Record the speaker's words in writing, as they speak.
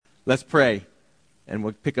Let's pray, and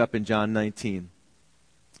we'll pick up in John 19.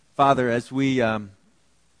 Father, as we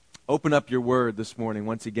open up your word this morning,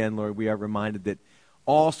 once again, Lord, we are reminded that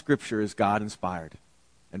all Scripture is God-inspired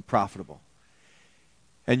and profitable.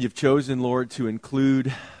 And you've chosen, Lord, to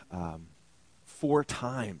include 4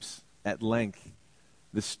 times at length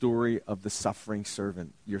the story of the suffering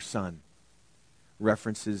servant, your son.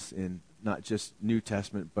 References in not just New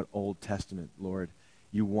Testament, but Old Testament, Lord.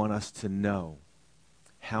 You want us to know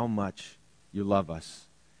how much you love us,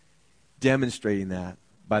 demonstrating that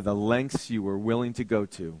by the lengths you were willing to go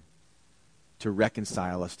to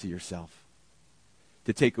reconcile us to yourself,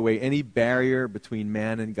 to take away any barrier between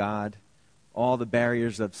man and God, all the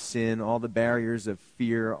barriers of sin, all the barriers of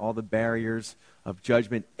fear, all the barriers of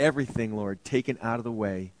judgment, everything, Lord, taken out of the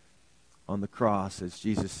way on the cross, as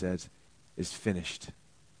Jesus says, is finished.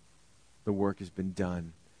 The work has been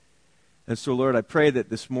done. And so, Lord, I pray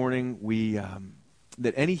that this morning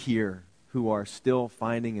that any here who are still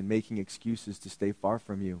finding and making excuses to stay far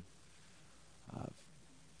from you,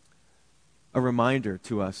 a reminder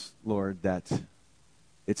to us, Lord, that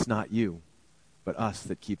it's not you, but us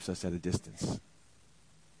that keeps us at a distance.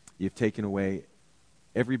 You've taken away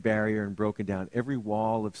every barrier and broken down every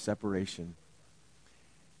wall of separation,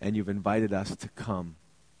 and you've invited us to come.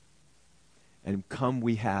 And come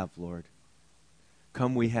we have, Lord.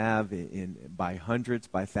 Come we have by hundreds,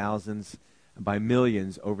 by thousands, by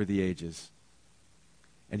millions over the ages.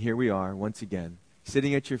 And here we are, once again,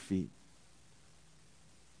 sitting at your feet.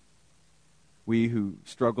 We who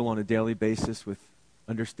struggle on a daily basis with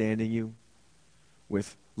understanding you,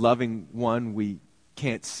 with loving one we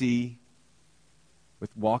can't see,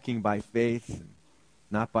 with walking by faith, and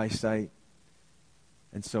not by sight.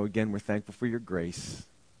 And so again, we're thankful for your grace.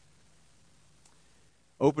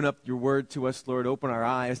 Open up your word to us, Lord. Open our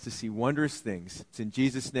eyes to see wondrous things. It's in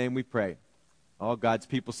Jesus' name we pray. All God's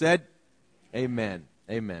people said, amen.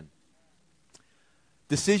 Amen.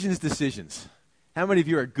 Decisions. How many of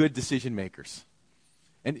you are good decision makers?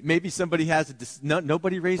 And maybe somebody has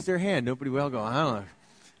nobody raised their hand. Nobody will go, I don't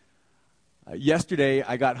know. Yesterday,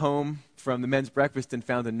 I got home from the men's breakfast and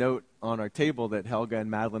found a note on our table that Helga and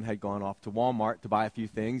Madeline had gone off to Walmart to buy a few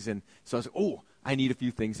things. And so I was like, I need a few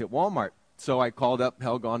things at Walmart. So I called up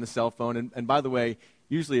Helga on the cell phone. And by the way,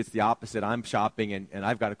 usually it's the opposite. I'm shopping, and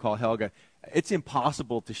I've got to call Helga. It's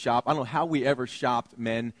impossible to shop. I don't know how we ever shopped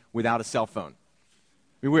men without a cell phone.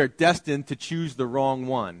 I mean, we're destined to choose the wrong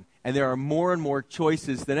one. And there are more and more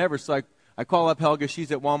choices than ever. So I call up Helga.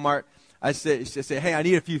 She's at Walmart. I say, hey, I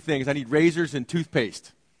need a few things. I need razors and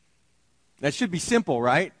toothpaste. That should be simple,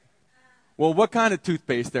 right? Well, what kind of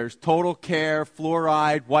toothpaste? There's Total Care,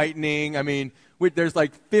 fluoride, whitening. I mean, there's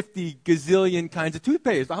like 50 gazillion kinds of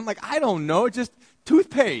toothpaste. I'm like, I don't know, just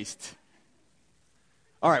toothpaste.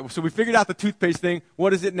 All right, so we figured out the toothpaste thing.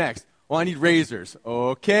 What is it next? Well, I need razors.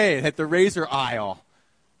 Okay, hit the razor aisle.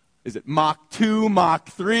 Is it Mach 2, Mach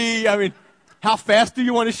 3? I mean, how fast do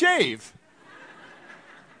you want to shave?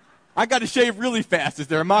 I got to shave really fast. Is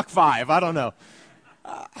there a Mach 5? I don't know.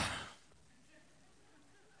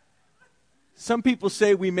 Some people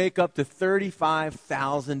say we make up to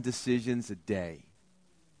 35,000 decisions a day.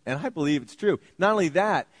 And I believe it's true. Not only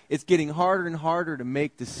that, it's getting harder and harder to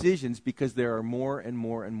make decisions because there are more and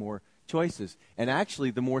more and more choices. And actually,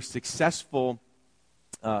 the more successful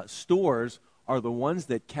stores are the ones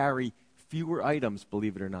that carry fewer items,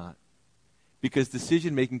 believe it or not. Because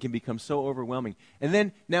decision-making can become so overwhelming. And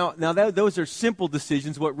then, now those are simple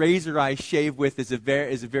decisions. What razor I shave with is a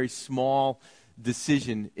very small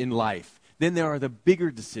decision in life. Then there are the bigger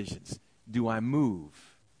decisions. Do I move?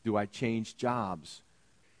 Do I change jobs?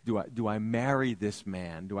 Do I marry this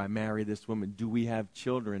man? Do I marry this woman? Do we have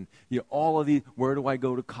children? All of these. Where do I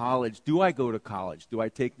go to college? Do I go to college? Do I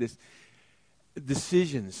take this?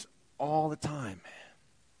 Decisions all the time.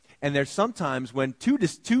 And there's sometimes when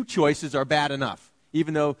two choices are bad enough.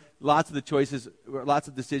 Even though lots of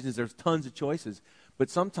decisions, there's tons of choices. But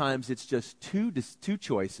sometimes it's just two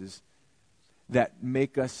choices that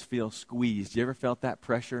make us feel squeezed. You ever felt that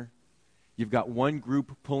pressure? You've got one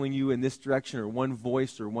group pulling you in this direction, or one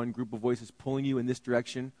voice or one group of voices pulling you in this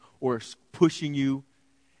direction, or pushing you.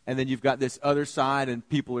 And then you've got this other side, and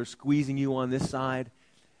people are squeezing you on this side.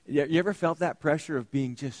 You ever felt that pressure of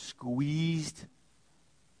being just squeezed?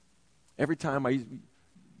 Every time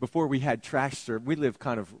before we had trash service, we live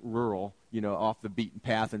kind of rural, off the beaten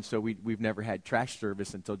path, and so we've never had trash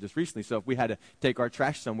service until just recently. So if we had to take our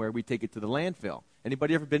trash somewhere, we'd take it to the landfill.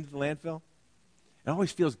 Anybody ever been to the landfill? It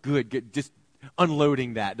always feels good just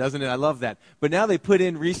unloading that, doesn't it? I love that. But now they put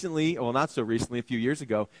in recently, well, not so recently, a few years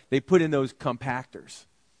ago, they put in those compactors.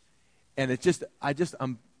 And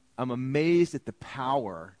I'm amazed at the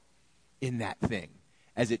power in that thing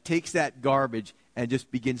as it takes that garbage and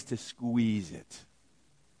just begins to squeeze it.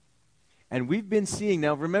 And we've been seeing,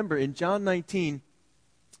 now remember, in John 19,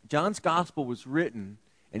 John's gospel was written,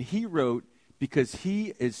 and he wrote because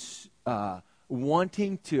he is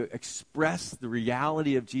wanting to express the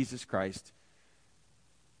reality of Jesus Christ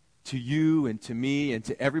to you and to me and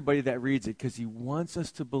to everybody that reads it, because he wants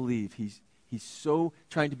us to believe. He's so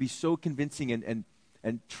trying to be so convincing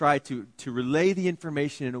and try to relay the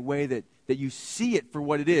information in a way that you see it for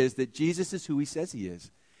what it is, that Jesus is who he says he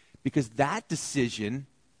is. Because that decision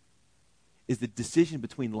is the decision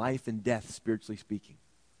between life and death, spiritually speaking.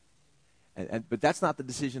 But that's not the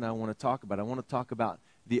decision I want to talk about. I want to talk about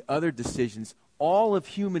the other decisions. All of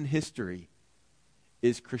human history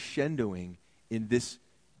is crescendoing in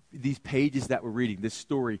these pages that we're reading, this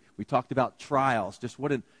story. We talked about trials, just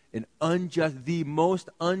what the most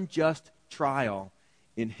unjust trial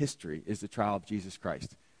in history is the trial of Jesus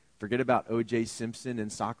Christ. Forget about O.J. Simpson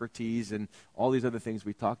and Socrates and all these other things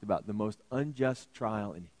we talked about. The most unjust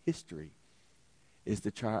trial in history is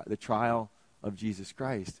the trial of Jesus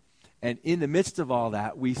Christ. And in the midst of all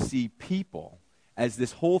that, we see people, as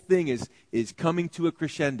this whole thing is coming to a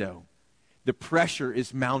crescendo, the pressure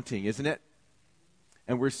is mounting, isn't it?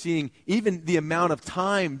 And we're seeing even the amount of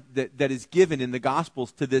time that is given in the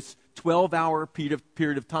Gospels to this 12-hour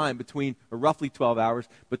period of time between, or roughly 12 hours,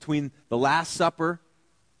 between the Last Supper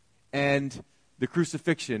and the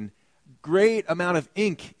crucifixion. Great amount of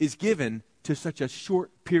ink is given to such a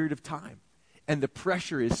short period of time. And the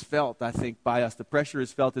pressure is felt, I think, by us. The pressure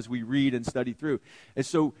is felt as we read and study through. And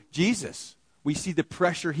so Jesus, we see the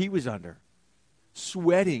pressure he was under,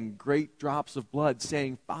 sweating great drops of blood,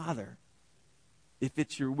 saying, Father, if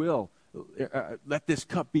it's your will, let this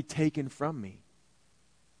cup be taken from me.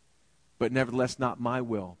 But nevertheless, not my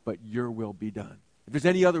will, but your will be done. If there's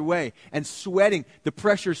any other way, and sweating, the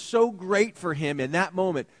pressure so great for him in that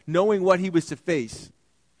moment, knowing what he was to face,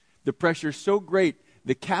 the pressure so great,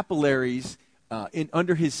 the capillaries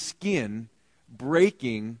under his skin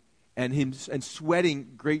breaking and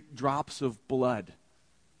sweating great drops of blood.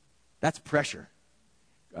 That's pressure.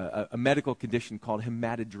 A medical condition called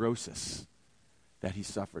hematidrosis that he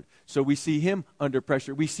suffered. So we see him under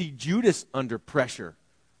pressure. We see Judas under pressure,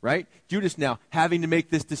 right? Judas now having to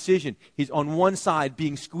make this decision. He's on one side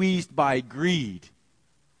being squeezed by greed.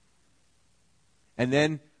 And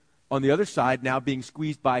then on the other side now being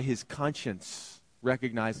squeezed by his conscience,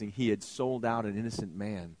 recognizing he had sold out an innocent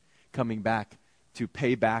man, coming back to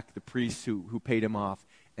pay back the priests who paid him off.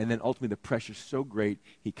 And then ultimately the pressure's so great,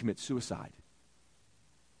 he commits suicide.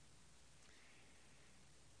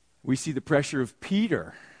 We see the pressure of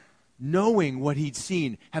Peter, knowing what he'd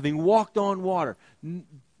seen, having walked on water,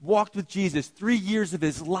 walked with Jesus 3 years of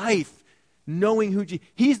his life, knowing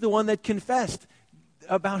he's the one that confessed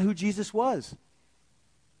about who Jesus was.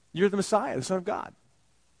 You're the Messiah, the Son of God.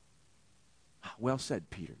 Well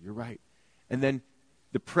said, Peter. You're right. And then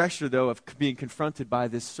the pressure, though, of being confronted by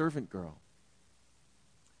this servant girl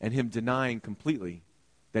and him denying completely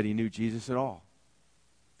that he knew Jesus at all.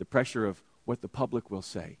 The pressure of what the public will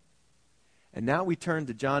say. And now we turn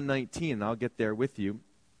to John 19, and I'll get there with you.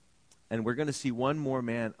 And we're going to see one more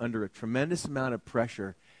man under a tremendous amount of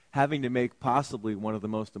pressure, having to make possibly one of the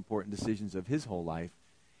most important decisions of his whole life.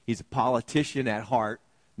 He's a politician at heart,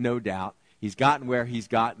 no doubt. He's gotten where he's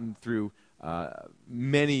gotten through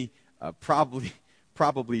many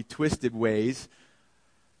probably twisted ways.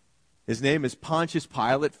 His name is Pontius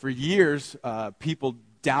Pilate. For years, people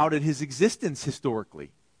doubted his existence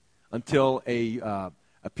historically until a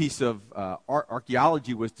piece of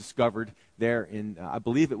archaeology was discovered there in, I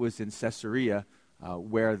believe it was in Caesarea,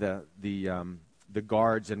 where the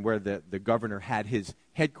guards and where the governor had his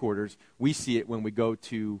headquarters. We see it when we go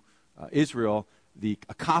to Israel,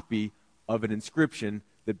 a copy of an inscription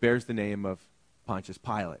that bears the name of Pontius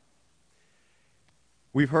Pilate.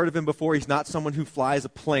 We've heard of him before. He's not someone who flies a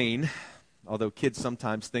plane, although kids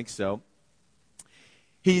sometimes think so.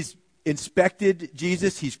 He's inspected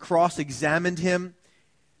Jesus. He's cross-examined him.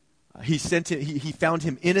 He found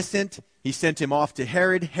him innocent. He sent him off to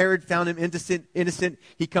Herod. Herod found him innocent.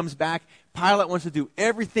 He comes back. Pilate wants to do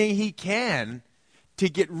everything he can to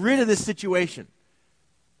get rid of this situation.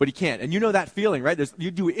 But he can't. And you know that feeling, right? You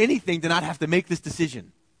do anything to not have to make this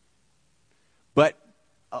decision. But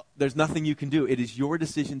there's nothing you can do. It is your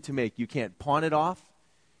decision to make. You can't pawn it off.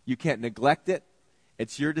 You can't neglect it.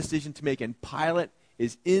 It's your decision to make. And Pilate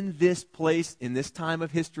is in this place, in this time of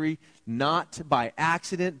history, not by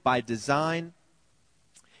accident, by design.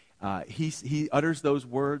 He utters those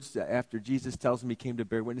words after Jesus tells him he came to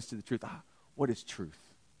bear witness to the truth. What is truth?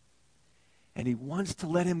 And he wants to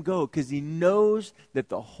let him go because he knows that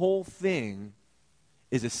the whole thing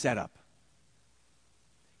is a setup.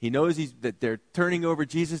 He knows that they're turning over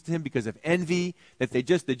Jesus to him because of envy, that the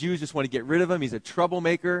Jews just want to get rid of him. He's a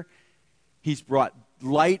troublemaker. He's brought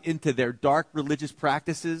light into their dark religious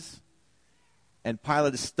practices. And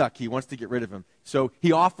Pilate is stuck. He wants to get rid of him. So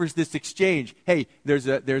he offers this exchange. Hey, there's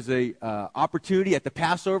a opportunity at the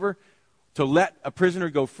Passover to let a prisoner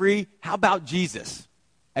go free. How about Jesus?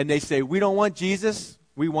 And they say, we don't want Jesus.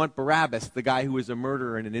 We want Barabbas, the guy who was a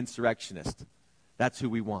murderer and an insurrectionist. That's who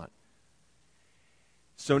we want.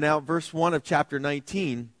 So now, verse 1 of chapter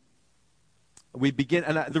 19, we begin,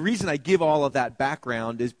 and the reason I give all of that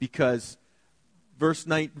background is because verse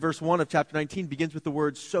 1 of chapter 19 begins with the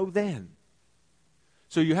word, so then.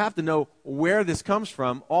 So you have to know where this comes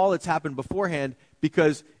from, all that's happened beforehand,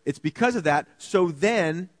 because it's because of that. So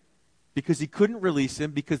then, because he couldn't release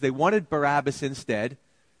him, because they wanted Barabbas instead,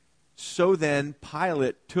 so then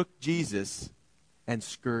Pilate took Jesus and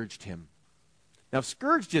scourged him. Now,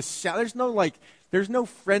 scourge just sounds, there's no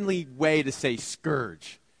friendly way to say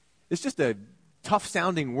scourge. It's just a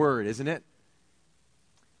tough-sounding word, isn't it?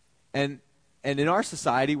 And in our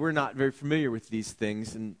society, we're not very familiar with these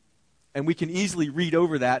things, and we can easily read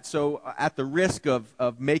over that. So at the risk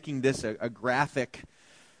of making this a graphic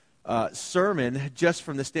sermon, just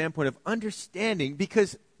from the standpoint of understanding,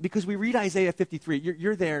 because we read Isaiah 53.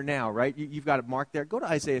 You're there now, right? You've got it marked there. Go to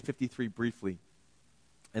Isaiah 53 briefly,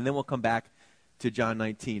 and then we'll come back to John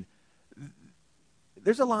 19.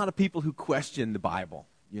 There's a lot of people who question the Bible.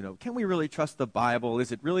 Can we really trust the Bible?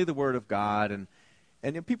 Is it really the Word of God?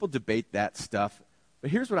 And people debate that stuff. But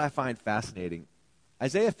here's what I find fascinating.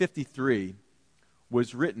 Isaiah 53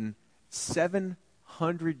 was written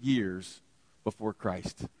 700 years before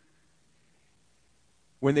Christ.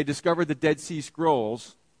 When they discovered the Dead Sea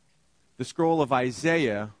Scrolls, the scroll of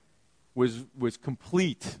Isaiah was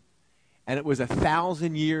complete. And it was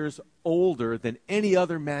 1,000 years older than any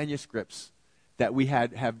other manuscripts that we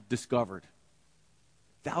have discovered.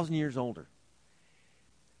 1,000 years older.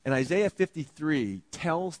 And Isaiah 53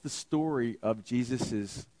 tells the story of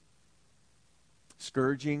Jesus'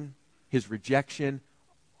 scourging, his rejection,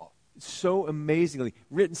 so amazingly,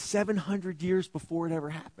 written 700 years before it ever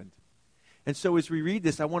happened. And so as we read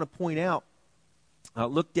this, I want to point out,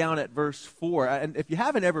 look down at verse 4. And if you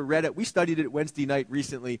haven't ever read it, we studied it Wednesday night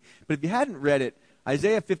recently, but if you hadn't read it,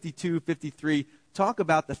 Isaiah 52, 53, talk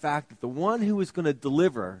about the fact that the one who is going to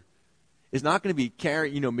deliver is not going to be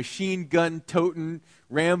carrying, machine gun toting,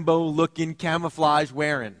 Rambo looking, camouflage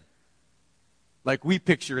wearing, like we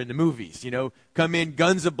picture in the movies. Come in,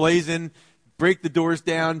 guns a-blazing, break the doors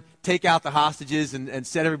down, take out the hostages, and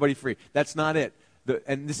set everybody free. That's not it.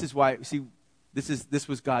 And this is why, this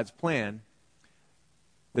was God's plan.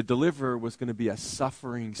 The deliverer was going to be a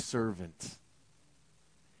suffering servant.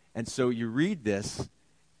 And so you read this,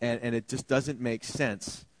 and it just doesn't make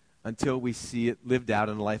sense until we see it lived out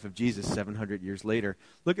in the life of Jesus 700 years later.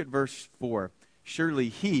 Look at verse 4. Surely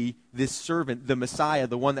he, this servant, the Messiah,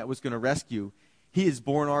 the one that was going to rescue, he has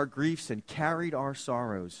borne our griefs and carried our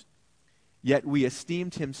sorrows. Yet we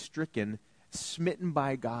esteemed him stricken, smitten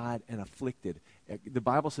by God, and afflicted. The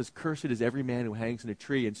Bible says, cursed is every man who hangs on a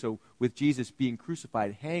tree. And so with Jesus being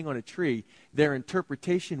crucified, hanging on a tree, their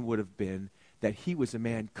interpretation would have been that he was a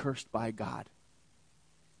man cursed by God.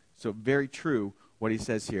 So very true what he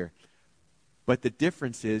says here. But the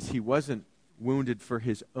difference is he wasn't wounded for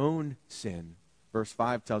his own sin. Verse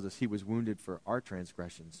 5 tells us he was wounded for our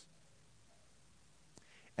transgressions.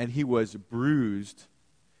 And he was bruised.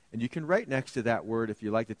 And you can write next to that word, if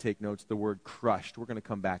you like to take notes, the word crushed. We're going to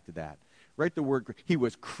come back to that. Write the word, he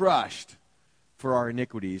was crushed for our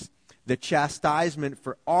iniquities. The chastisement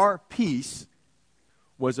for our peace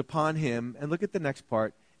was upon him. And look at the next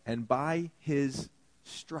part. And by his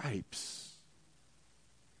stripes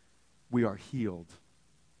we are healed.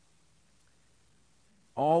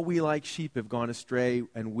 All we like sheep have gone astray,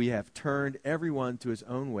 and we have turned everyone to his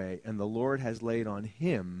own way, and the Lord has laid on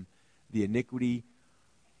him the iniquity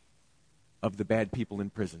of the bad people in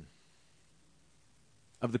prison,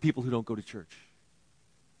 of the people who don't go to church,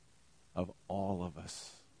 of all of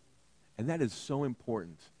us. And that is so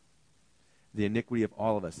important, the iniquity of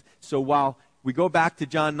all of us. So while we go back to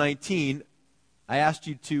John 19, I asked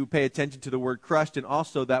you to pay attention to the word crushed and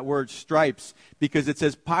also that word stripes, because it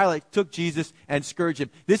says Pilate took Jesus and scourged him.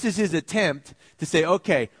 This is his attempt to say,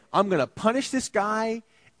 okay, I'm going to punish this guy,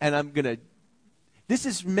 and this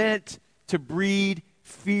is meant to breed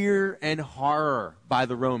fear and horror by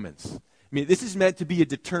the Romans. I mean, this is meant to be a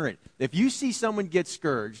deterrent. If you see someone get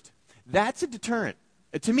scourged, that's a deterrent.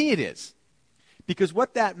 To me it is. Because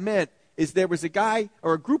what that meant is there was a guy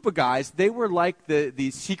or a group of guys. They were like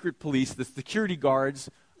the secret police, the security guards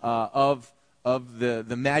of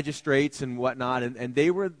the magistrates and whatnot, and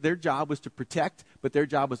their job was to protect, but their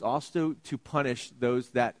job was also to punish those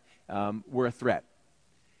that were a threat.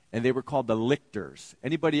 And they were called the lictors.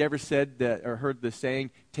 Anybody ever said that or heard the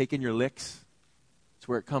saying, taking your licks? That's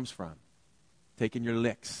where it comes from. Taking your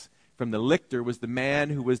licks. From the lictor was the man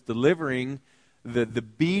who was delivering the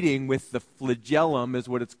beating with the flagellum, is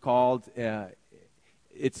what it's called.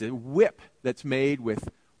 It's a whip that's made with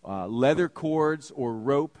leather cords or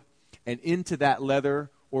rope, and into that leather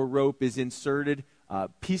or rope is inserted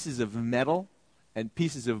pieces of metal and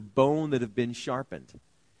pieces of bone that have been sharpened.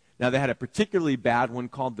 Now, they had a particularly bad one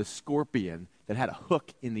called the scorpion that had a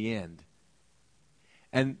hook in the end.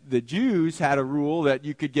 And the Jews had a rule that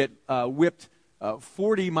you could get whipped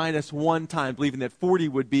 40 minus 1 time, believing that 40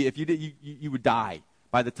 would be, if you did, you would die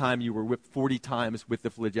by the time you were whipped 40 times with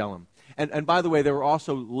the flagellum. And by the way, there were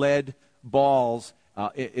also lead balls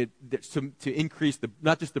to increase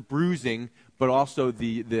not just the bruising, but also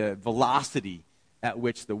the velocity at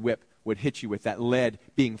which the whip would hit you with that lead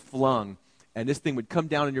being flung. And this thing would come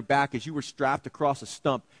down on your back as you were strapped across a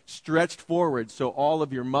stump, stretched forward so all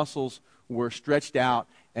of your muscles were stretched out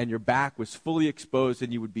and your back was fully exposed,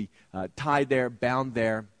 and you would be tied there, bound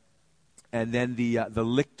there. And then the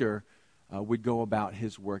lictor would go about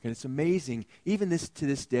his work. And it's amazing, even to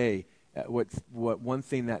this day, what one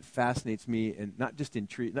thing that fascinates me and not just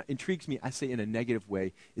intrigues me, I say in a negative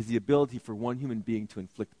way, is the ability for one human being to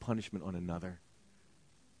inflict punishment on another.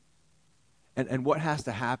 And what has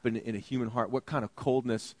to happen in a human heart, what kind of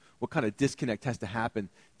coldness, what kind of disconnect has to happen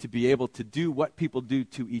to be able to do what people do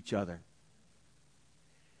to each other.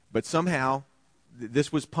 But somehow,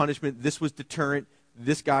 this was punishment, this was deterrent,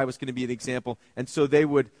 this guy was going to be an example, and so they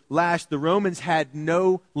would lash. The Romans had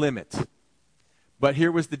no limit. But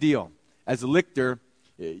here was the deal. As a lictor,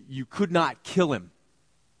 you could not kill him.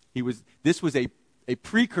 This was a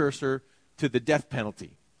precursor to the death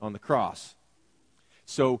penalty on the cross.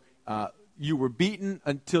 So, you were beaten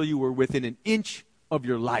until you were within an inch of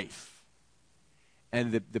your life.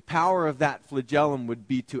 And the power of that flagellum would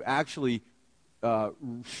be to actually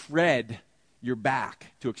shred your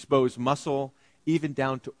back, to expose muscle, even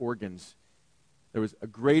down to organs. There was a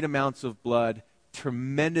great amounts of blood,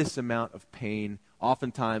 tremendous amount of pain.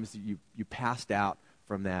 Oftentimes you passed out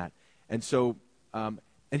from that. And so, and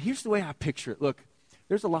here's the way I picture it. Look,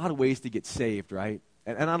 there's a lot of ways to get saved, right?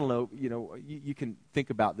 And I don't know, you can think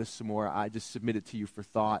about this some more. I just submit it to you for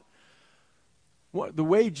thought. The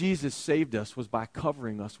way Jesus saved us was by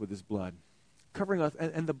covering us with his blood. Covering us,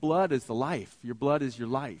 and the blood is the life. Your blood is your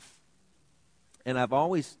life. And I've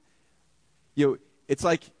always, it's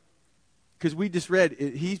like, because we just read,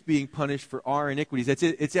 he's being punished for our iniquities.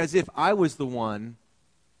 It's as if I was the one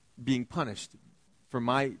being punished for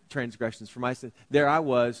my transgressions, for my sin. There I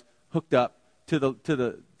was, hooked up to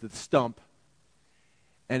the stump.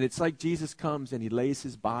 And it's like Jesus comes and he lays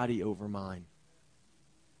his body over mine.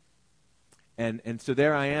 And so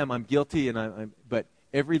there I am. I'm guilty, but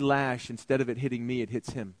every lash, instead of it hitting me, it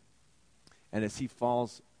hits him. And as he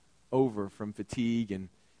falls over from fatigue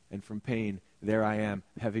and from pain, there I am,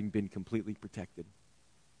 having been completely protected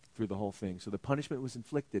through the whole thing. So the punishment was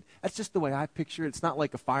inflicted. That's just the way I picture it. It's not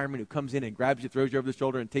like a fireman who comes in and grabs you, throws you over the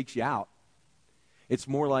shoulder, and takes you out. It's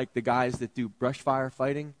more like the guys that do brush fire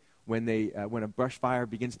fighting. When a brush fire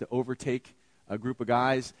begins to overtake a group of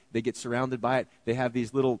guys, they get surrounded by it. They have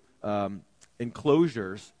these little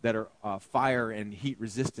enclosures that are fire and heat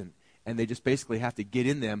resistant, and they just basically have to get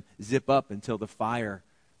in them, zip up until the fire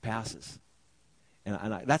passes.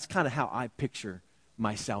 And that's kind of how I picture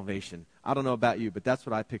my salvation. I don't know about you, but that's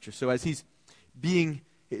what I picture. So as he's being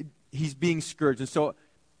scourged, and so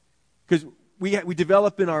because we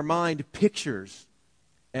develop in our mind pictures.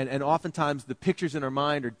 And oftentimes the pictures in our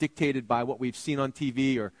mind are dictated by what we've seen on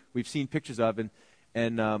TV or we've seen pictures of.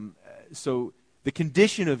 So the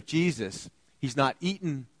condition of Jesus, he's not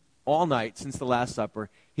eaten all night since the Last Supper.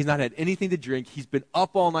 He's not had anything to drink. He's been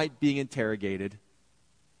up all night being interrogated.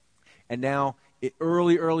 And now,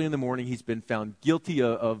 early in the morning, he's been found guilty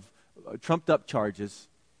of trumped-up charges.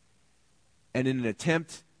 And in an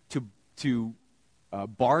attempt to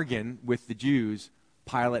bargain with the Jews,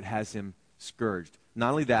 Pilate has him scourged.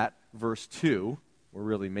 Not only that, verse 2, we're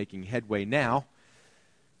really making headway now.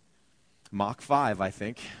 Mach 5, I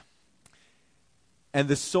think. And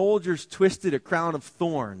the soldiers twisted a crown of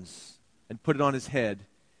thorns and put it on his head,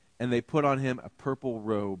 and they put on him a purple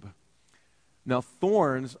robe. Now,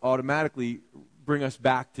 thorns automatically bring us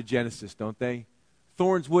back to Genesis, don't they?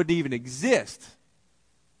 Thorns wouldn't even exist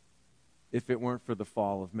if it weren't for the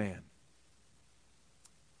fall of man.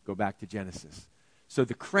 Go back to Genesis. So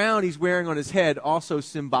the crown he's wearing on his head also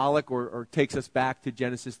symbolic or takes us back to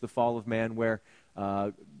Genesis, the fall of man, where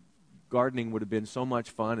gardening would have been so much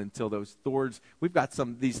fun until those thorns. We've got some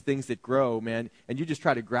of these things that grow, man, and you just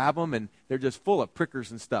try to grab them, and they're just full of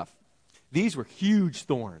prickers and stuff. These were huge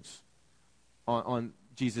thorns on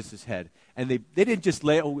Jesus' head. And they didn't just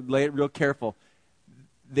lay it real careful.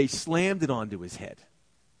 They slammed it onto his head.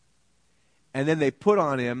 And then they put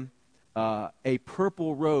on him a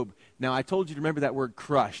purple robe. Now, I told you to remember that word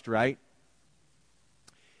crushed, right?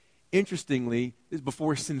 Interestingly, this is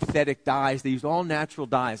before synthetic dyes. They used all natural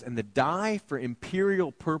dyes. And the dye for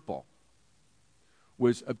imperial purple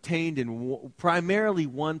was obtained in primarily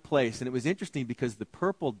one place. And it was interesting because the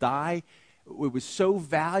purple dye, it was so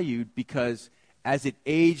valued because as it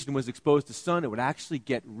aged and was exposed to sun, it would actually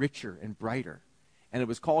get richer and brighter. And it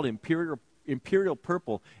was called imperial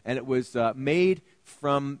purple, and it was made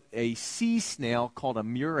from a sea snail called a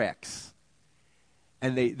murex.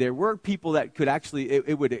 And there were people that could actually,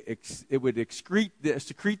 it would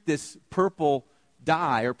secrete this purple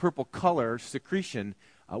dye or purple color secretion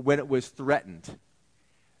when it was threatened.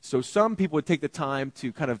 So some people would take the time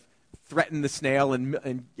to kind of threaten the snail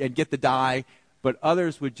and get the dye, but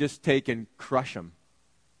others would just take and crush them.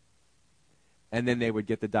 And then they would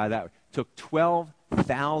get the dye that way. It took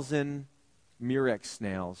 12,000 murex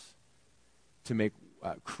snails to make,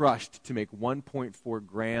 crushed to make 1.4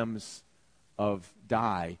 grams of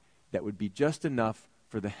dye that would be just enough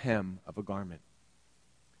for the hem of a garment.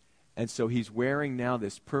 And so he's wearing now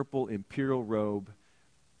this purple imperial robe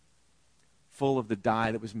full of the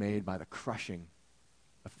dye that was made by the crushing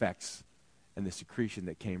effects and the secretion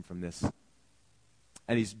that came from this.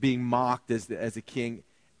 And he's being mocked as a king,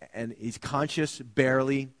 and he's conscious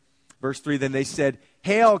barely. Verse 3, then they said,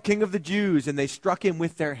 "Hail, King of the Jews," and they struck him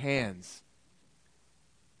with their hands.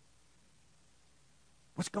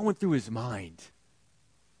 What's going through his mind?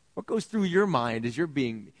 What goes through your mind as you're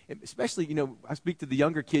being, especially, I speak to the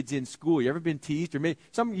younger kids in school. You ever been teased? Or maybe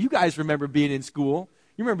some of you guys remember being in school.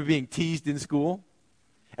 You remember being teased in school?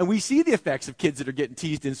 And we see the effects of kids that are getting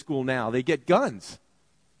teased in school now. They get guns,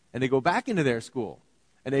 and they go back into their school,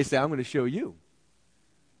 and they say, "I'm going to show you."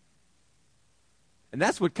 And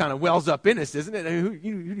that's what kind of wells up in us, isn't it? I mean, who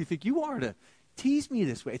do you think you are to tease me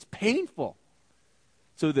this way? It's painful.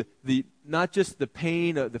 So the not just the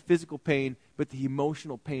pain, the physical pain, but the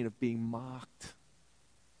emotional pain of being mocked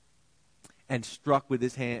and struck with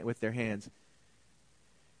their hands.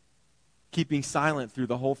 Keeping silent through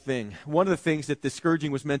the whole thing. One of the things that the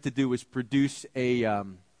scourging was meant to do was produce a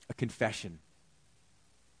confession.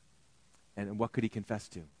 And what could he confess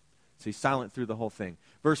to? So he's silent through the whole thing.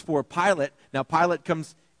 Verse 4, Pilate. Now Pilate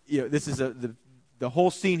comes, this is the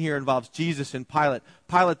whole scene here involves Jesus and Pilate.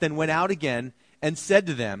 Pilate then went out again and said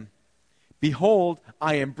to them, "Behold,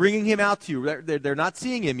 I am bringing him out to you." They're not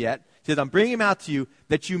seeing him yet. He says, "I'm bringing him out to you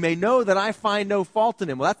that you may know that I find no fault in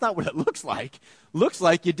him." Well, that's not what it looks like. Looks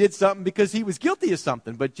like you did something because he was guilty of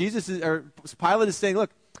something. But Pilate is saying, "Look,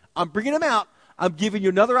 I'm bringing him out. I'm giving you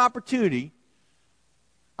another opportunity.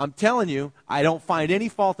 I'm telling you, I don't find any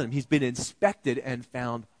fault in him. He's been inspected and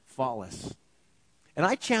found faultless." And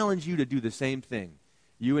I challenge you to do the same thing.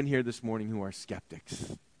 You in here this morning who are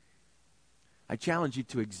skeptics. I challenge you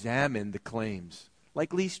to examine the claims,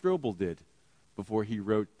 like Lee Strobel did before he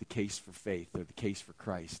wrote The Case for Faith, or The Case for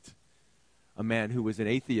Christ. A man who was an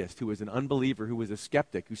atheist, who was an unbeliever, who was a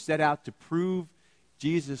skeptic, who set out to prove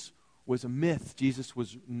Jesus was a myth. Jesus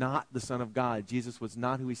was not the Son of God. Jesus was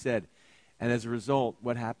not who he said. And as a result,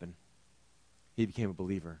 what happened? He became a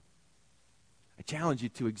believer. I challenge you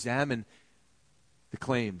to examine the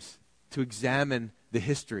claims, to examine the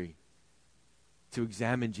history, to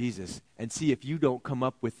examine Jesus, and see if you don't come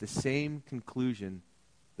up with the same conclusion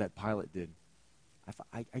that Pilate did.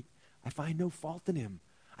 I find no fault in him.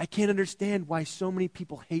 I can't understand why so many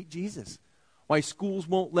people hate Jesus. Why schools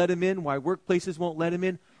won't let him in, why workplaces won't let him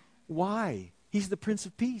in. Why? He's the Prince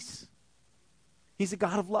of Peace. He's a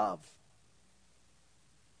God of love.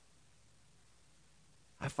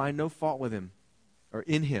 I find no fault with him, or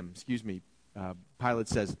in him, Pilate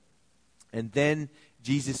says. And then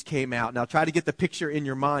Jesus came out. Now try to get the picture in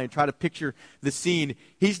your mind. Try to picture the scene.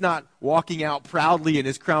 He's not walking out proudly in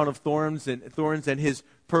his crown of thorns and his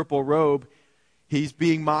purple robe. He's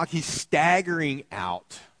being mocked. He's staggering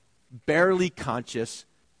out, barely conscious,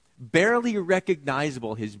 barely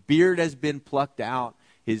recognizable. His beard has been plucked out.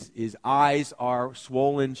 His eyes are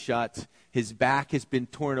swollen shut. His back has been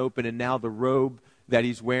torn open, and now the robe that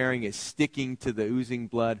he's wearing is sticking to the oozing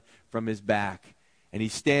blood from his back. And he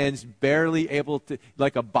stands barely able to,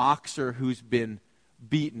 like a boxer who's been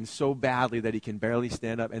beaten so badly that he can barely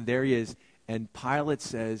stand up. And there he is, And Pilate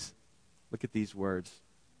says, look at these words.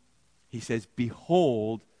 He says,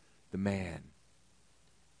 behold the man.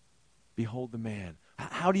 Behold the man.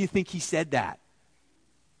 How do you think he said that?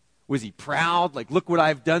 Was he proud? Like, look what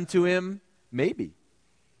I've done to him? Maybe.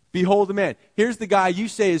 Behold the man. Here's the guy you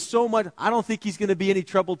say is so much, I don't think he's going to be any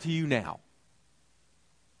trouble to you now.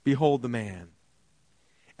 Behold the man.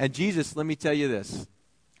 And Jesus, let me tell you this.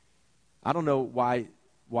 I don't know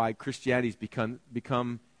why Christianity's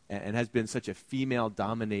become and has been such a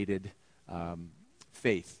female-dominated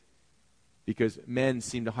faith. Because men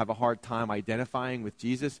seem to have a hard time identifying with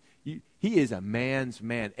Jesus. He is a man's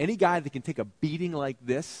man. Any guy that can take a beating like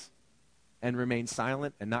this and remain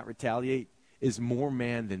silent and not retaliate is more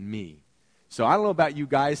man than me. So I don't know about you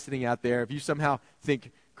guys sitting out there. If you somehow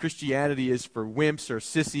think Christianity is for wimps or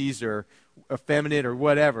sissies or effeminate or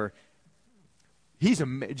whatever,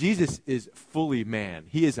 Jesus is fully man.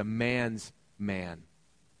 He is a man's man.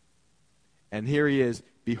 And here he is.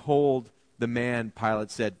 Behold the man,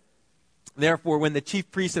 Pilate said. Therefore, when the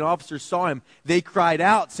chief priests and officers saw him, they cried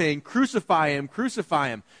out, saying, crucify him, crucify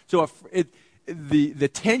him. So the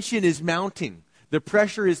tension is mounting. The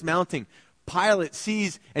pressure is mounting. Pilate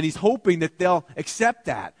sees, and he's hoping that they'll accept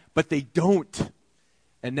that, but they don't.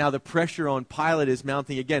 And now the pressure on Pilate is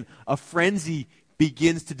mounting again. A frenzy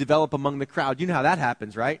begins to develop among the crowd. You know how that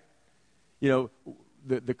happens, right? You know,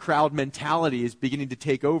 the crowd mentality is beginning to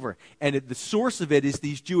take over. And the source of it is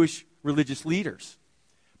these Jewish religious leaders.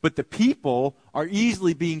 But the people are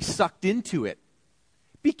easily being sucked into it.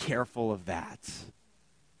 Be careful of that.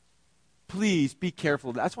 Please be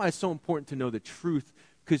careful. That's why it's so important to know the truth,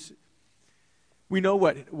 because we know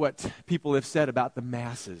what people have said about the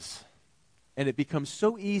masses. And it becomes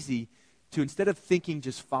so easy to, instead of thinking,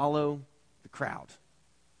 just follow the crowd.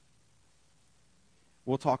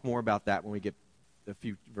 We'll talk more about that when we get a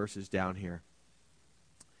few verses down here.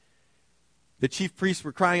 The chief priests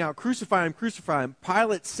were crying out, crucify him, crucify him.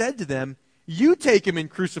 Pilate said to them, you take him and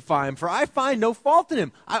crucify him, for I find no fault in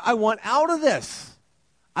him. I want out of this.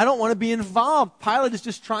 I don't want to be involved. Pilate is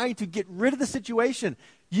just trying to get rid of the situation.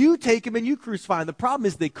 You take him and you crucify him. The problem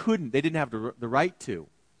is they couldn't. They didn't have the right to.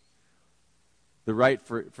 The right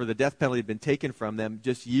for the death penalty had been taken from them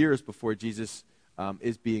just years before Jesus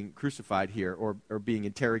is being crucified here or being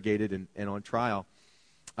interrogated and on trial.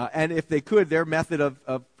 And if they could, their method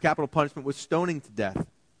of capital punishment was stoning to death.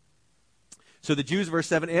 So the Jews, verse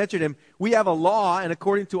 7, answered him, we have a law, and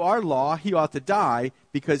according to our law, he ought to die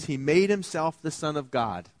because he made himself the Son of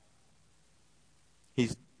God.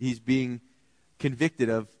 He's being convicted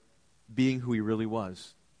of being who he really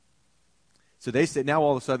was. So they said, now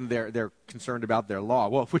all of a sudden they're concerned about their law.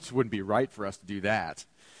 Well, which wouldn't be right for us to do that.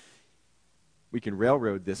 We can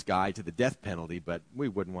railroad this guy to the death penalty, but we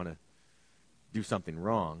wouldn't want to do something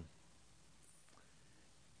wrong.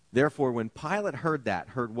 Therefore, when Pilate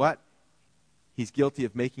heard what? He's guilty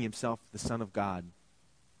of making himself the Son of God.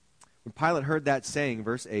 When Pilate heard that saying,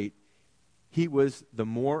 verse 8, he was the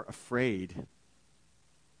more afraid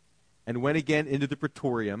and went again into the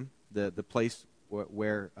praetorium, the place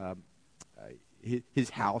where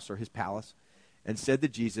his house or his palace, and said to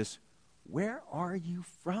Jesus, where are you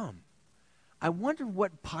from? I wonder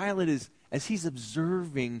what Pilate is, as he's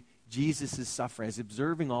observing Jesus' suffering, as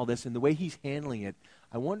observing all this and the way he's handling it,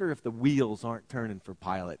 I wonder if the wheels aren't turning for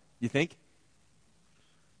Pilate. You think?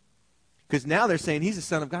 Because now they're saying he's the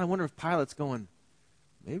Son of God. I wonder if Pilate's going,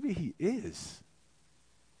 maybe he is.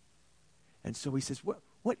 And so he says,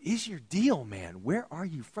 what is your deal, man? Where are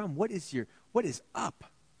you from? What is up?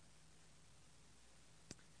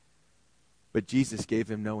 But Jesus gave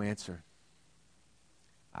him no answer.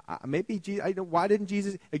 Why didn't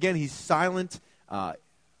Jesus? Again, he's silent.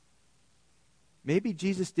 Maybe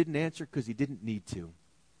Jesus didn't answer because he didn't need to.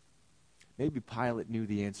 Maybe Pilate knew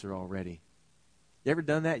the answer already. You ever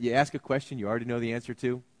done that? You ask a question you already know the answer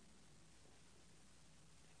to?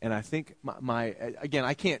 And I think again,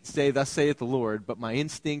 I can't say, thus saith the Lord, but my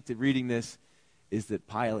instinct at reading this is that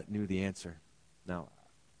Pilate knew the answer. Now,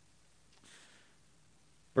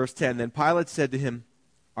 verse 10, then Pilate said to him,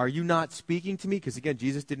 are you not speaking to me? Because again,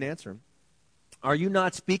 Jesus didn't answer him. Are you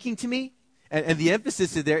not speaking to me? And the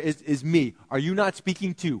emphasis there is me. Are you not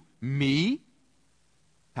speaking to me?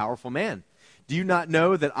 Powerful man. Do you not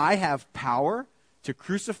know that I have power to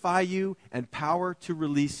crucify you and power to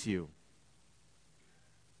release you?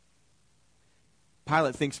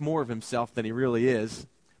 Pilate thinks more of himself than he really is,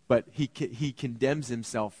 but he condemns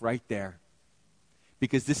himself right there.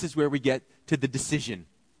 Because this is where we get to the decision.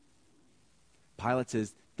 Pilate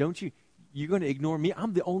says, you're going to ignore me?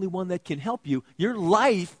 I'm the only one that can help you. Your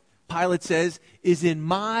life, Pilate says, is in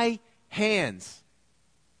my hands.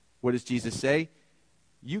 What does Jesus say?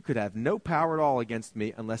 You could have no power at all against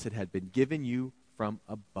me unless it had been given you from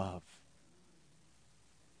above.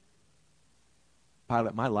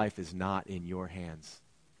 Pilate, my life is not in your hands.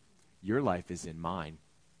 Your life is in mine.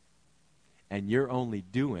 And you're only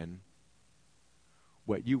doing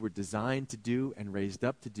what you were designed to do and raised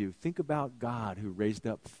up to do. Think about God who raised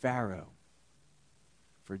up Pharaoh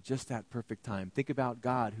for just that perfect time. Think about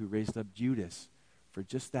God who raised up Judas for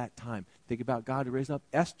just that time. Think about God who raised up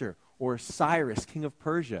Esther or Cyrus, king of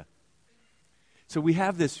Persia. So we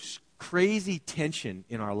have this crazy tension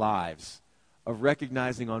in our lives of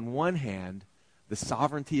recognizing on one hand the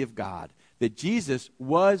sovereignty of God, that Jesus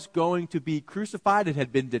was going to be crucified. It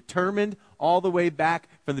had been determined all the way back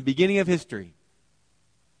from the beginning of history.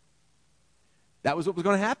 That was what was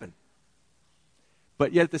going to happen.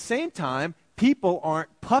 But yet at the same time, people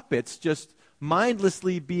aren't puppets just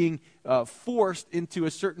mindlessly being forced into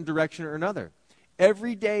a certain direction or another.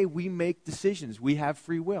 Every day we make decisions. We have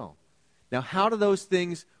free will. Now, how do those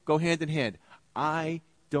things go hand in hand? I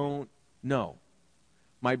don't know.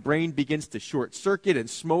 My brain begins to short circuit and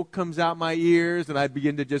smoke comes out my ears and I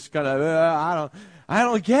begin to just kind of, I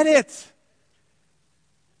don't get it.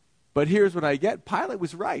 But here's what I get. Pilate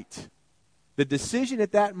was right. The decision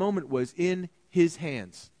at that moment was in his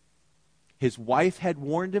hands. His wife had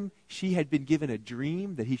warned him. She had been given a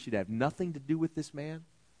dream that he should have nothing to do with this man.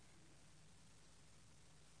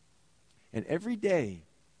 And every day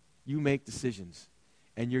you make decisions,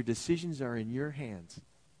 and your decisions are in your hands.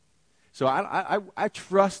 So I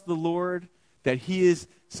trust the Lord that he is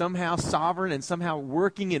somehow sovereign and somehow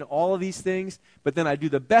working in all of these things, but then I do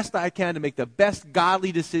the best I can to make the best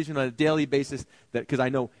godly decision on a daily basis, because I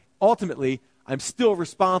know ultimately I'm still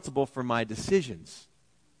responsible for my decisions,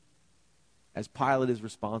 as Pilate is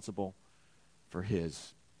responsible for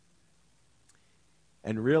his.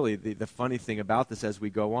 And really, the funny thing about this, as we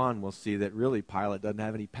go on, we'll see that really Pilate doesn't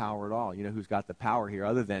have any power at all. You know who's got the power here,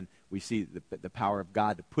 other than we see the power of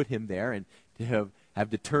God to put him there and to have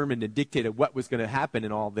determined and dictated what was going to happen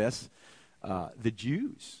in all this. The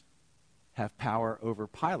Jews have power over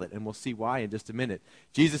Pilate, and we'll see why in just a minute.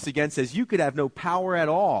 Jesus again says, you could have no power at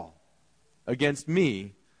all against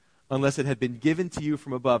me unless it had been given to you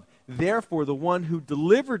from above. Therefore, the one who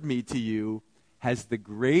delivered me to you has the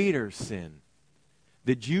greater sin.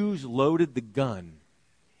 The Jews loaded the gun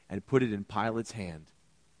and put it in Pilate's hand.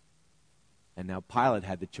 And now Pilate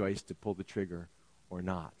had the choice to pull the trigger or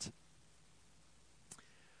not.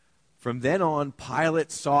 From then on,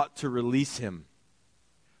 Pilate sought to release him.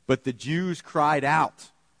 But the Jews cried out,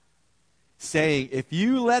 saying, if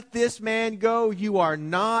you let this man go, you are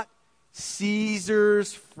not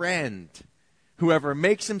Caesar's friend. Whoever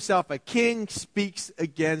makes himself a king speaks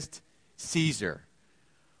against Caesar.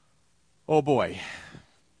 Oh boy.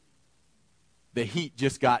 The heat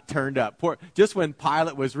just got turned up. Just when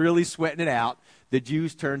Pilate was really sweating it out, the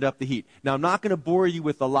Jews turned up the heat. Now, I'm not going to bore you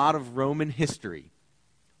with a lot of Roman history,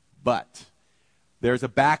 but there's a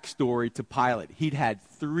backstory to Pilate. He'd had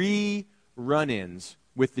 3 run-ins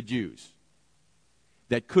with the Jews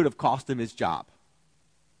that could have cost him his job,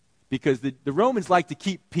 because the Romans like to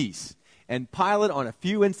keep peace. And Pilate, on a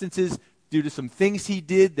few instances, due to some things he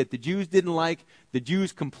did that the Jews didn't like, the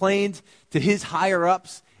Jews complained to his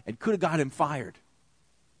higher-ups and could have got him fired.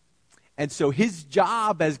 And so his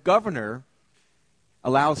job as governor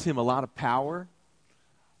allows him a lot of power,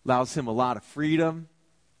 allows him a lot of freedom.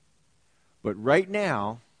 But right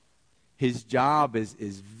now, his job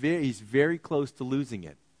he's very close to losing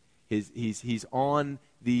it. He's on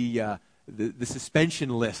the suspension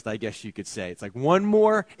list, I guess you could say. It's like one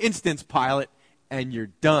more instance, Pilate, and you're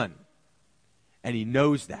done. And he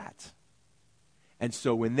knows that. And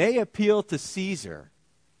so when they appeal to Caesar,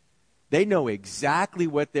 they know exactly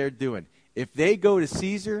what they're doing. If they go to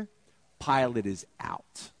Caesar, Pilate is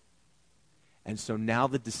out. And so now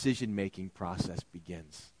the decision-making process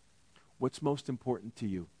begins. What's most important to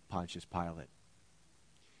you, Pontius Pilate?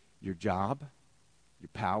 Your job, your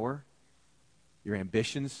power, your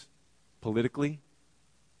ambitions politically,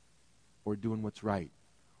 or doing what's right,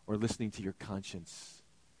 or listening to your conscience?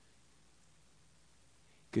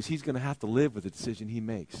 Because he's going to have to live with the decision he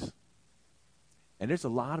makes. And there's a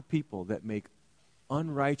lot of people that make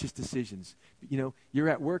unrighteous decisions. You know, you're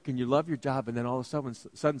at work and you love your job, and then all of a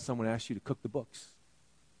sudden someone asks you to cook the books.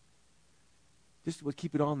 Just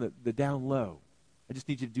keep it on the down low. I just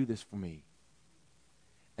need you to do this for me.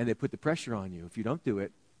 And they put the pressure on you. If you don't do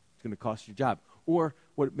it, it's going to cost your job. Or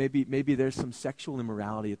maybe there's some sexual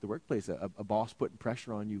immorality at the workplace, a boss putting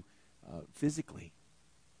pressure on you physically.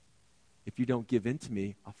 If you don't give in to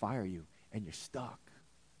me, I'll fire you. And you're stuck.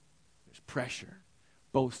 There's pressure.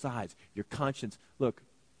 Both sides. Your conscience. Look,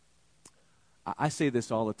 I say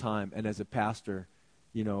this all the time, and as a pastor,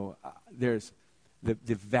 there's the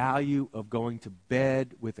value of going to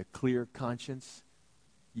bed with a clear conscience.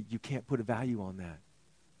 You can't put a value on that.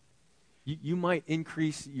 You might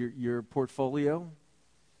increase your portfolio.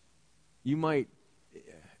 You might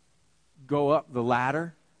go up the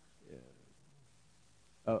ladder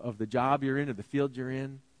of the job you're in or the field you're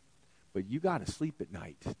in, but you got to sleep at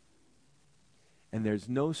night. And there's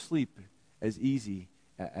no sleep as easy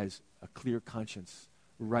as a clear conscience,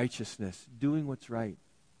 righteousness, doing what's right.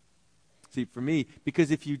 See, for me, because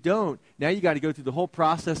if you don't, now you got to go through the whole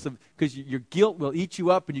process of, because your guilt will eat you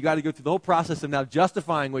up, and you got to go through the whole process of now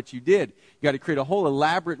justifying what you did. You got to create a whole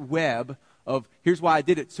elaborate web of, here's why I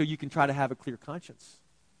did it, so you can try to have a clear conscience.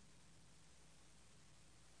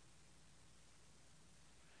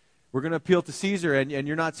 We're going to appeal to Caesar, and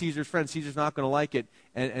you're not Caesar's friend. Caesar's not going to like it.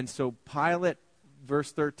 And so Pilate,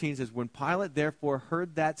 verse 13 says, when Pilate therefore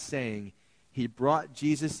heard that saying, he brought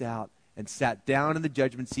Jesus out and sat down in the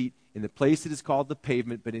judgment seat in the place that is called the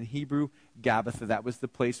pavement, but in Hebrew, Gabbatha. That was the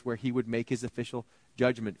place where he would make his official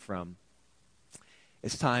judgment from.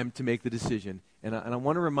 It's time to make the decision. And I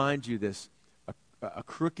want to remind you this.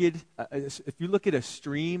 If you look at a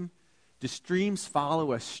stream, do streams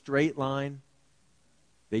follow a straight line?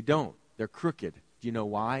 They don't. They're crooked. Do you know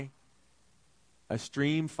why? A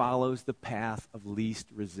stream follows the path of least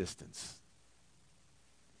resistance.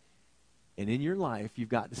 And in your life, you've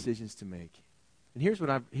got decisions to make. And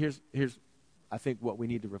here's I think what we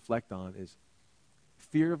need to reflect on is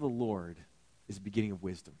fear of the Lord is the beginning of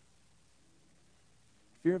wisdom.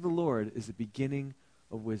 Fear of the Lord is the beginning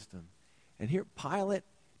of wisdom. And here, Pilate,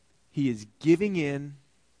 he is giving in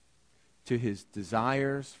to his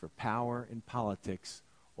desires for power in politics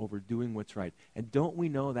over doing what's right. And don't we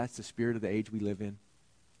know that's the spirit of the age we live in?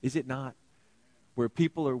 Is it not? Where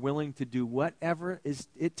people are willing to do whatever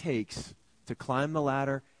it takes to climb the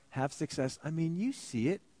ladder, have success. I mean, you see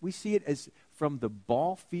it. We see it as from the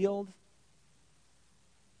ball field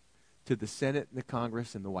to the Senate and the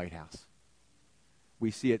Congress and the White House.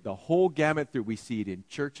 We see it the whole gamut through. We see it in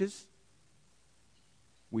churches.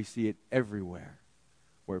 We see it everywhere.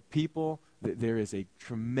 Where people, there is a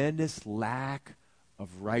tremendous lack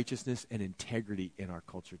of righteousness and integrity in our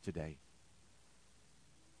culture today.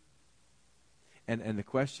 And the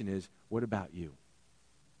question is, what about you?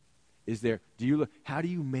 How do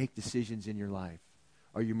you make decisions in your life?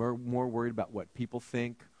 Are you more worried about what people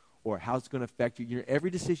think or how it's going to affect you? Every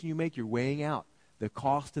decision you make, you're weighing out the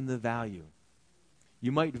cost and the value.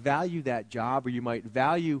 You might value that job, or you might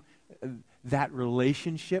value that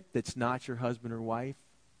relationship that's not your husband or wife.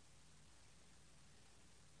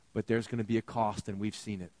 But there's going to be a cost, and we've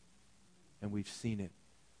seen it. And we've seen it.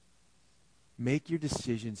 Make your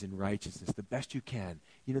decisions in righteousness the best you can.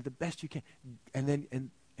 The best you can.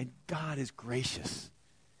 And God is gracious.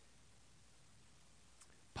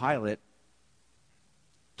 Pilate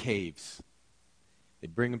caves. They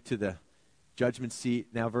bring him to the judgment seat.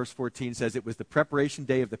 Now verse 14 says, it was the preparation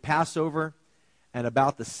day of the Passover, and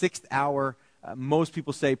about the 6th hour, most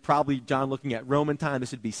people say, probably John looking at Roman time,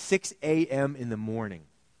 this would be 6 a.m. in the morning.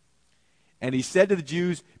 And he said to the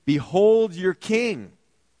Jews, behold your king.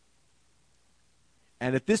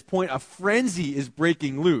 And at this point, a frenzy is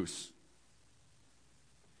breaking loose.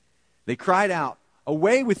 They cried out,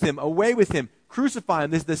 away with him, crucify him.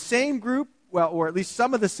 This is the same group, or at least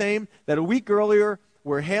some of the same, that a week earlier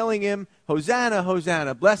were hailing him, Hosanna,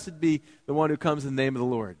 Hosanna, blessed be the one who comes in the name of the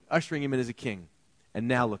Lord, ushering him in as a king. And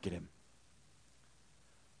now look at him.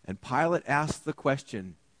 And Pilate asked the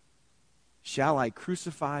question, shall I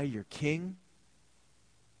crucify your king?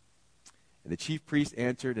 And the chief priest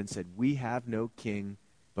answered and said, we have no king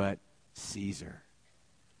but Caesar.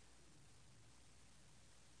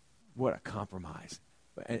 What a compromise.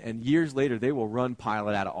 And years later, they will run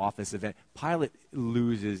Pilate out of office. Pilate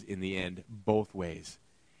loses in the end both ways.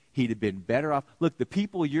 He'd have been better off. Look, the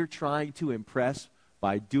people you're trying to impress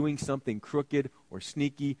by doing something crooked or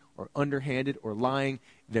sneaky or underhanded or lying,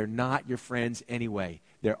 they're not your friends anyway.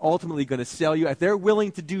 They're ultimately going to sell you. If they're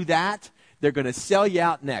willing to do that, they're going to sell you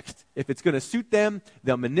out next. If it's going to suit them,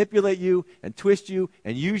 they'll manipulate you and twist you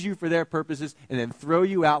and use you for their purposes and then throw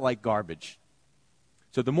you out like garbage.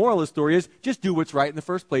 So the moral of the story is just do what's right in the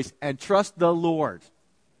first place and trust the Lord.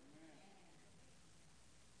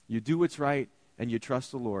 You do what's right and you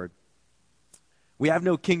trust the Lord. We have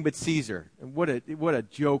no king but Caesar. And what a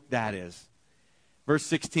joke that is. Verse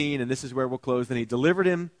 16, and this is where we'll close. Then he delivered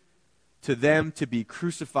him to them to be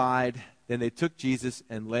crucified. Then they took Jesus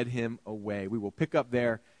and led him away. We will pick up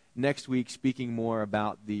there next week, speaking more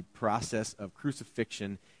about the process of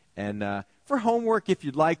crucifixion. And for homework, if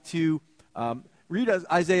you'd like to, read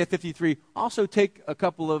Isaiah 53. Also take a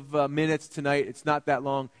couple of minutes tonight. It's not that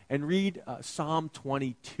long. And read Psalm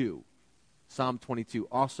 22. Psalm 22.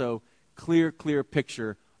 Also, clear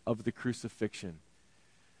picture of the crucifixion.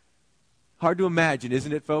 Hard to imagine,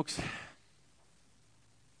 isn't it, folks?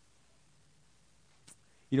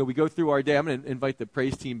 You know, we go through our day. I'm going to invite the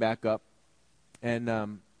praise team back up.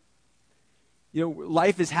 And, you know,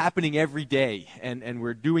 life is happening every day. And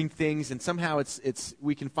we're doing things. And somehow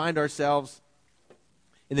we can find ourselves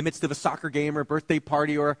in the midst of a soccer game or a birthday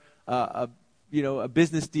party or a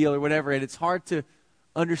business deal or whatever. And it's hard to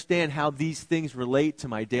understand how these things relate to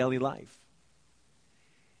my daily life.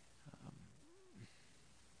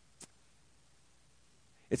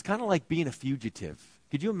 It's kind of like being a fugitive.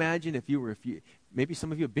 Could you imagine if you were maybe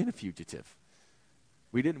some of you have been a fugitive.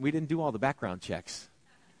 We didn't do all the background checks.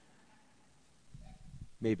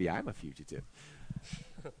 Maybe I'm a fugitive.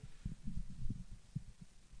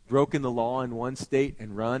 Broken the law in one state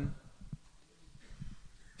and run.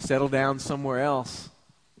 Settle down somewhere else.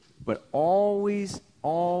 But always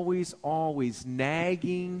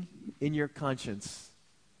nagging in your conscience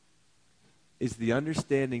is the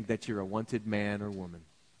understanding that you're a wanted man or woman.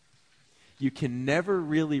 You can never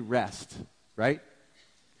really rest, right?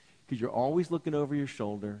 Because you're always looking over your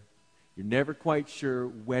shoulder. You're never quite sure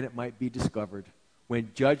when it might be discovered, when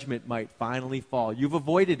judgment might finally fall. You've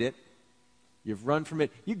avoided it. You've run from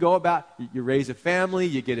it. You go about, you raise a family,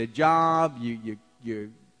 you get a job, you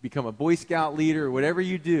become a Boy Scout leader, or whatever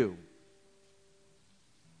you do.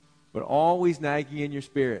 But always nagging in your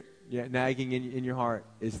spirit, nagging in your heart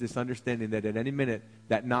is this understanding that at any minute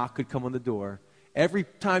that knock could come on the door. Every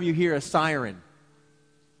time you hear a siren,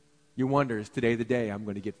 you wonder, is today the day I'm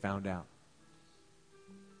going to get found out?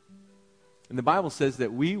 And the Bible says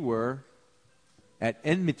that we were at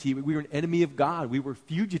enmity. We were an enemy of God. We were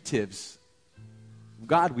fugitives of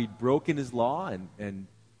God. We'd broken his law and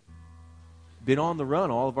been on the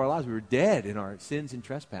run all of our lives. We were dead in our sins and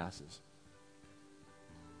trespasses.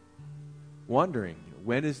 Wondering,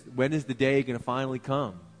 when is the day going to finally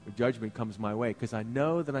come? When judgment comes my way, because I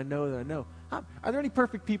know that I know that I know. Are there any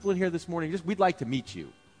perfect people in here this morning? We'd like to meet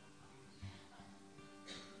you.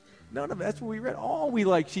 None of that's what we read. All we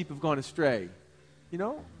like sheep have gone astray. You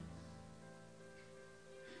know?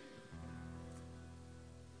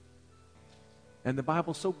 And the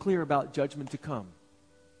Bible's so clear about judgment to come.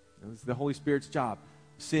 It's the Holy Spirit's job.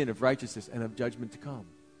 Sin, of righteousness, and of judgment to come.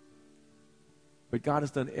 But God has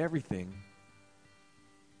done everything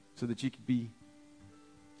so that you could be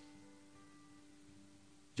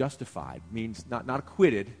justified. Means not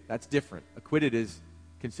acquitted. That's different. Acquitted is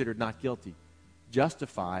considered not guilty.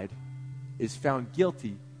 Justified is found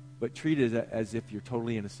guilty, but treated as if you're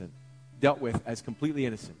totally innocent. Dealt with as completely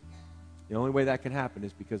innocent. The only way that can happen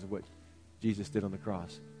is because of what Jesus did on the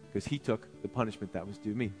cross. Because he took the punishment that was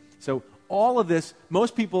due me. So all of this,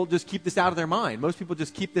 most people just keep this out of their mind. Most people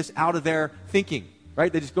just keep this out of their thinking.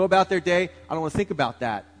 Right? They just go about their day. I don't want to think about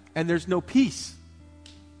that. And there's no peace.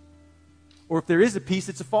 Or if there is a peace,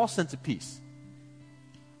 it's a false sense of peace.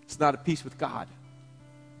 It's not a peace with God.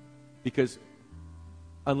 Because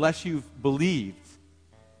unless you've believed,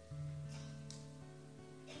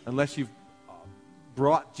 unless you've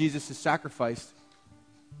brought Jesus' sacrifice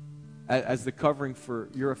as the covering for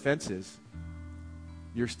your offenses,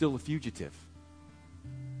 you're still a fugitive.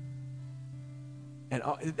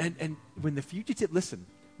 And when the fugitive, listen,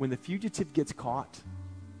 when the fugitive gets caught,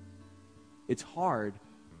 it's hard,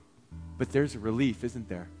 but there's a relief, isn't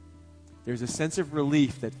there? There's a sense of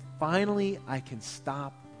relief that finally I can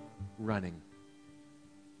stop running.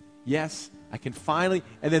 Yes, I can finally,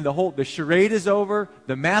 and then the charade is over,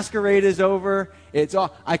 the masquerade is over, it's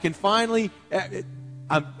all, I can finally,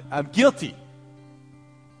 I'm guilty.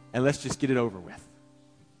 And let's just get it over with.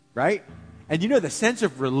 Right? And you know the sense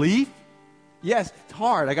of relief? Yes, it's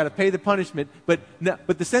hard. I got to pay the punishment, but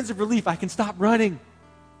the sense of relief, I can stop running.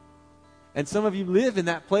 And some of you live in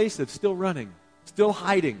that place of still running, still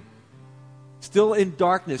hiding, still in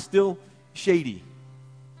darkness, still shady.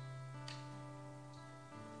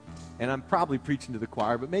 And I'm probably preaching to the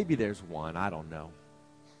choir, but maybe there's one, I don't know.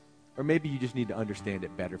 Or maybe you just need to understand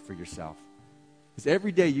it better for yourself. Because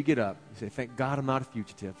every day you get up, you say, thank God I'm not a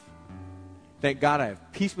fugitive. Thank God I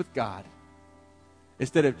have peace with God.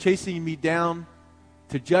 Instead of chasing me down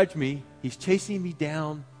to judge me, he's chasing me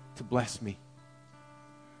down to bless me.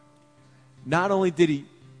 Not only did he,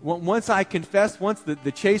 once I confessed, once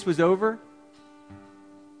the chase was over,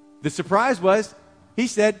 the surprise was, he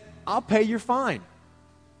said, I'll pay your fine.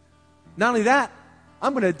 Not only that,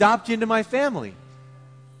 I'm going to adopt you into my family.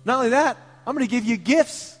 Not only that, I'm going to give you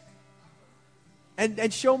gifts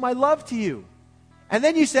and show my love to you. And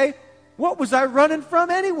then you say, What was I running from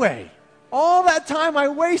anyway? All that time I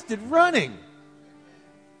wasted running.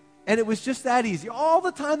 And it was just that easy. All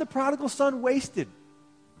the time the prodigal son wasted.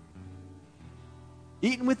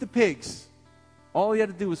 Eating with the pigs. All he had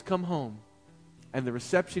to do was come home. And the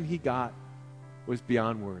reception he got was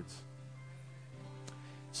beyond words.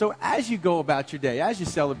 So as you go about your day, as you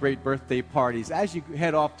celebrate birthday parties, as you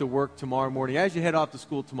head off to work tomorrow morning, as you head off to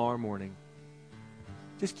school tomorrow morning,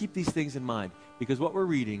 just keep these things in mind. Because what we're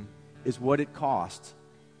reading is what it costs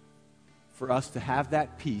for us to have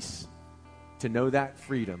that peace, to know that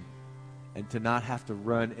freedom, and to not have to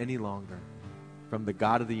run any longer from the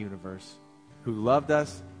God of the universe who loved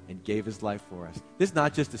us and gave his life for us. This is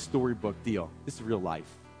not just a storybook deal. This is real life.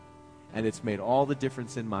 And it's made all the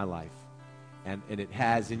difference in my life. And it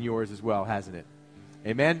has in yours as well, hasn't it?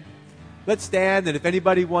 Amen? Let's stand, and if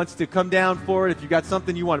anybody wants to come down for it, if you've got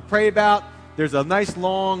something you want to pray about, there's a nice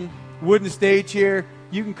long wooden stage here.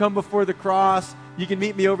 You can come before the cross. You can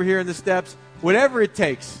meet me over here in the steps. Whatever it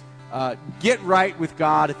takes, get right with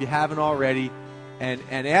God if you haven't already.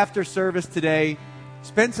 And after service today,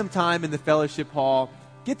 spend some time in the fellowship hall.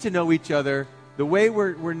 Get to know each other. The way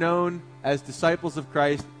we're known as disciples of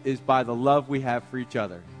Christ is by the love we have for each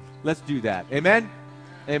other. Let's do that. Amen?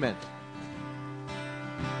 Amen.